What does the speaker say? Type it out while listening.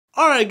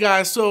Alright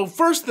guys, so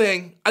first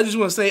thing, I just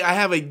want to say I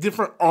have a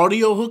different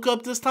audio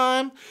hookup this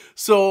time.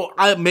 So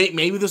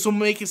maybe this will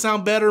make it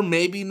sound better,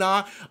 maybe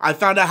not. I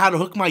found out how to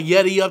hook my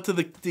Yeti up to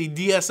the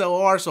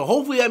DSLR, so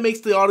hopefully that makes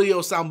the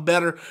audio sound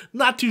better.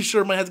 Not too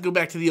sure, might have to go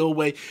back to the old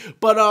way.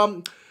 But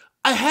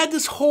I had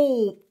this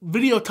whole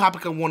video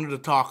topic I wanted to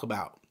talk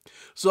about.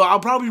 So I'll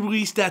probably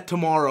release that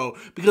tomorrow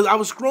because I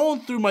was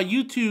scrolling through my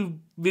YouTube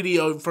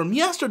video from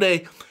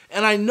yesterday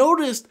and I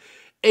noticed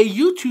a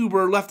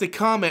YouTuber left a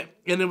comment,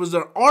 and it was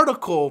an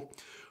article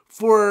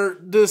for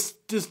this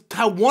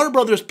how Warner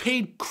Brothers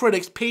paid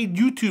critics, paid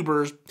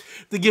YouTubers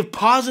to give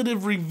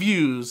positive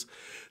reviews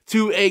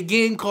to a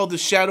game called The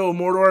Shadow of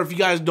Mordor. If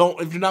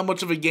you're not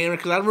much of a gamer,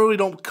 because I really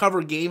don't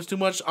cover games too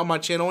much on my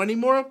channel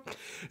anymore.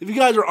 If you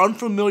guys are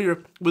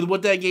unfamiliar with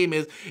what that game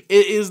is,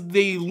 it is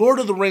the Lord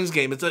of the Rings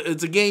game.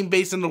 It's a game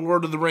based in the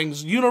Lord of the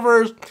Rings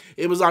universe.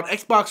 It was on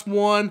Xbox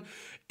One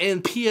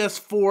and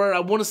PS4, I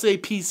want to say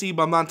PC,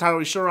 but I'm not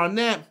entirely sure on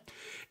that.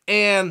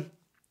 And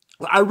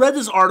I read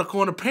this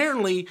article, and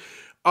apparently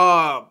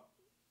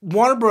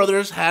Warner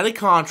Brothers had a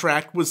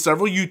contract with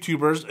several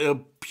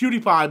YouTubers,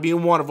 PewDiePie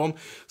being one of them,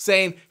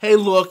 saying, hey,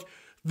 look,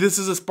 this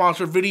is a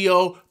sponsored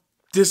video.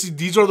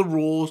 These are the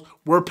rules.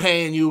 We're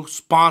paying you.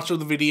 Sponsor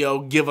the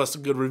video. Give us a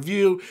good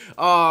review.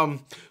 I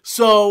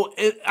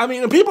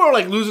mean, people are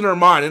like losing their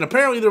mind. And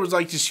apparently there was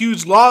like this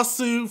huge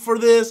lawsuit for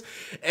this.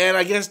 And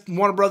I guess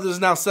Warner Brothers is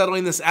now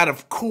settling this out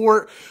of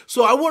court.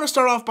 So I want to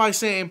start off by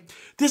saying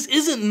this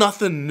isn't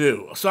nothing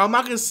new. So I'm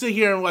not going to sit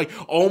here and like,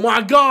 oh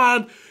my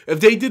God, if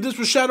they did this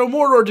with Shadow of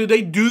Mordor, did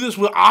they do this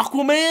with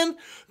Aquaman?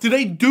 Did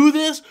they do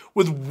this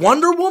with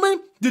Wonder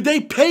Woman? Did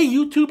they pay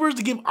YouTubers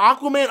to give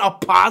Aquaman a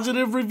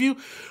positive review?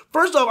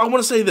 First off, I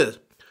want to say this.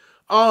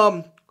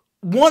 One,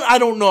 I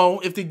don't know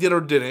if they did or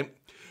didn't.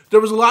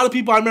 There was a lot of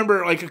people, I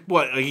remember, like,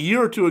 a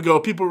year or two ago,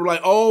 people were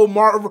like,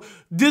 oh,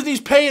 Disney's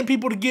paying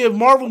people to give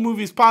Marvel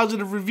movies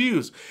positive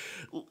reviews.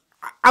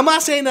 I'm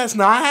not saying that's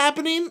not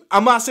happening.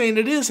 I'm not saying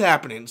it is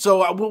happening.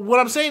 So what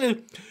I'm saying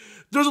is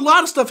there's a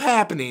lot of stuff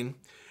happening,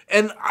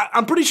 and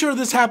I'm pretty sure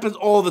this happens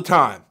all the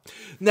time.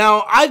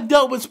 Now, I've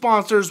dealt with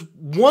sponsors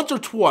once or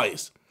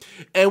twice.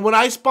 And when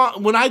I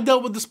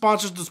dealt with the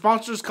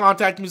sponsors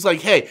contacted me. It's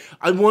like, hey,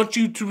 I want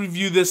you to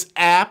review this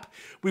app.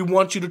 We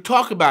want you to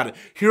talk about it.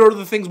 Here are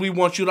the things we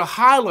want you to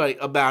highlight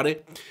about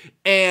it.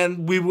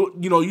 And we will,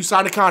 you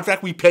sign a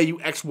contract. We pay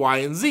you X, Y,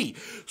 and Z.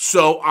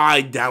 So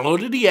I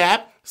downloaded the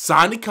app,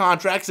 signed the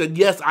contract, said,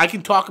 yes, I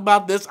can talk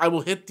about this. I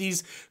will hit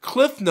these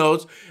cliff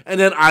notes, and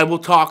then I will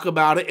talk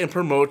about it and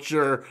promote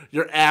your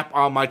app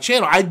on my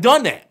channel. I've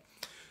done that.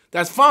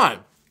 That's fine.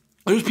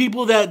 There's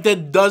people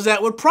that does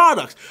that with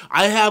products.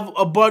 I have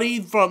a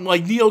buddy from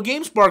like Neo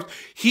GameSparks.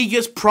 He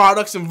gets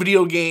products and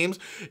video games,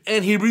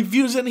 and he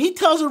reviews it, and he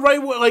tells it right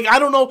away. Like, I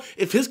don't know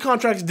if his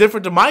contract is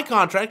different than my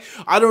contract.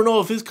 I don't know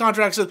if his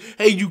contract says,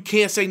 hey, you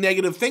can't say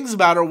negative things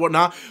about it or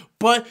whatnot.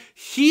 But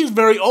he's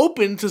very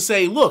open to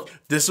say, look,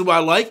 this is what I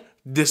like.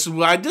 This is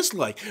what I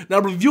dislike.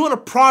 Now, reviewing a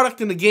product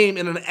in a game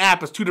and an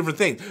app is two different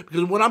things.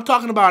 Because when I'm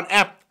talking about an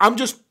app, I'm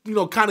just,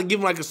 kind of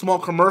giving like a small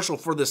commercial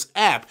for this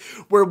app.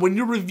 Where when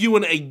you're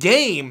reviewing a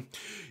game,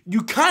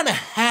 you kind of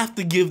have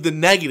to give the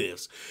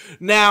negatives.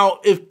 Now,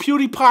 if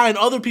PewDiePie and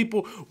other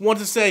people want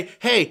to say,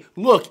 hey,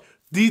 look,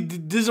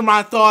 these are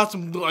my thoughts,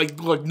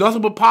 like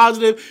nothing but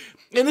positive.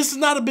 And this is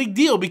not a big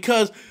deal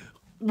because,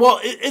 well,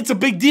 it's a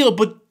big deal,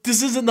 but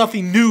this isn't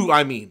nothing new,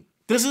 I mean.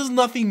 This is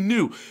nothing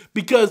new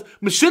because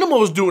Machinima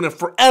was doing it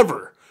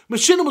forever.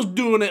 Machinima was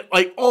doing it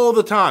like all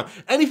the time.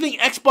 Anything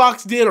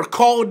Xbox did or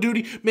Call of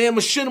Duty, man,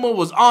 Machinima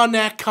was on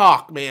that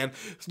cock, man.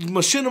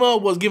 Machinima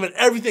was giving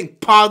everything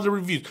positive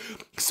reviews.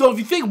 So if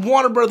you think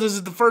Warner Brothers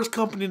is the first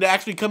company to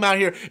actually come out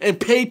here and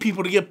pay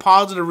people to get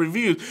positive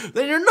reviews,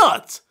 then you're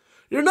nuts.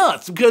 You're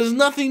nuts because it's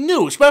nothing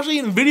new, especially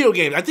in video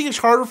games. I think it's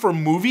harder for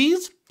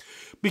movies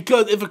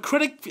because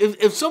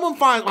if someone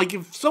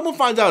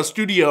finds out a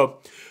studio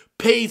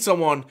paid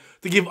someone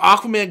to give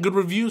Aquaman good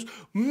reviews,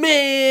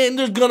 man,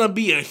 there's gonna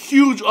be a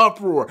huge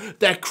uproar.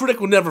 That critic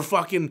will never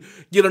fucking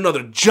get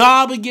another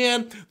job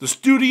again. The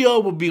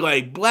studio will be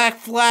like black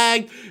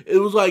flagged. It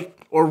was like,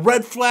 or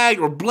red flagged,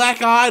 or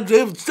black eyed.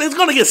 It's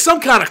gonna get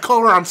some kind of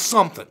color on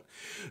something,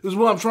 is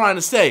what I'm trying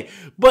to say.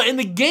 But in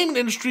the gaming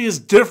industry, it's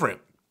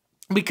different.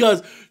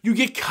 Because you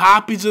get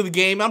copies of the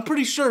game. I'm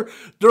pretty sure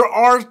there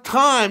are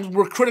times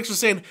where critics are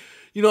saying,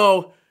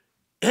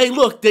 hey,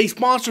 look, they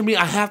sponsor me.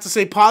 I have to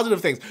say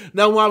positive things.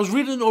 Now, when I was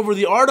reading over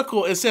the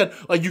article, it said,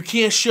 like, you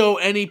can't show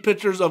any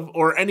pictures of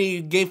or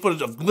any game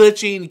footage of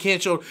glitching. You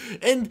can't show.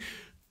 And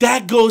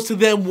that goes to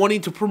them wanting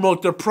to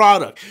promote their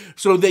product.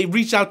 So they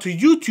reach out to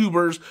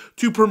YouTubers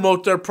to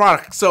promote their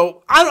product.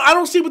 So I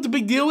don't see what the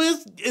big deal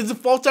is. Is it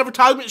false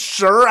advertisement?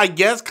 Sure, I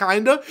guess,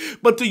 kind of.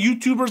 But the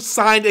YouTubers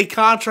signed a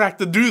contract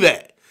to do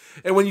that.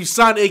 And when you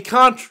sign a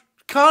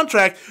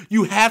contract,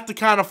 you have to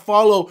kind of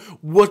follow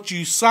what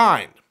you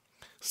signed.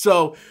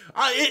 So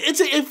it's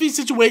an iffy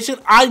situation.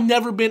 I've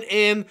never been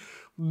in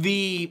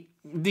the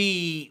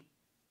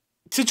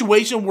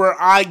situation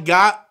where I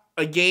got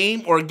a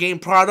game or a game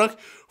product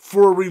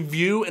for a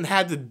review and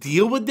had to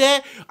deal with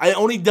that. I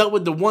only dealt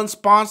with the one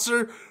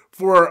sponsor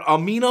for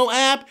Amino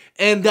app,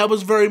 and that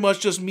was very much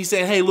just me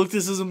saying, hey, look,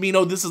 this is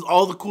Amino. This is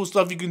all the cool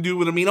stuff you can do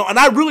with Amino, and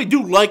I really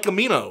do like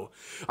Amino.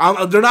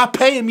 They're not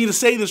paying me to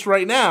say this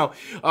right now.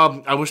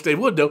 I wish they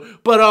would, though.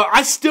 But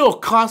I still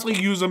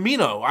constantly use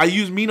Amino. I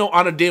use Amino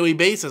on a daily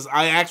basis.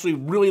 I actually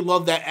really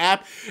love that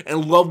app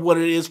and love what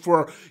it is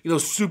for,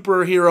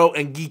 superhero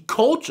and geek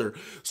culture.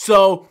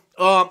 So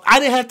I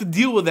didn't have to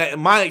deal with that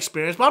in my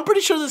experience, but I'm pretty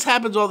sure this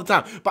happens all the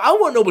time. But I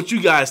want to know what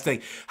you guys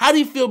think. How do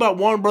you feel about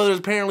Warner Brothers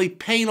apparently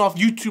paying off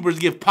YouTubers to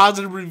give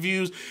positive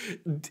reviews?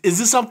 Is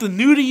this something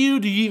new to you?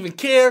 Do you even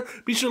care?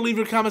 Be sure to leave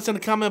your comments in the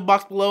comment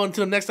box below.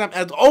 Until next time,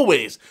 as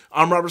always,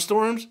 I'm Robert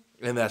Storms,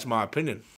 and that's my opinion.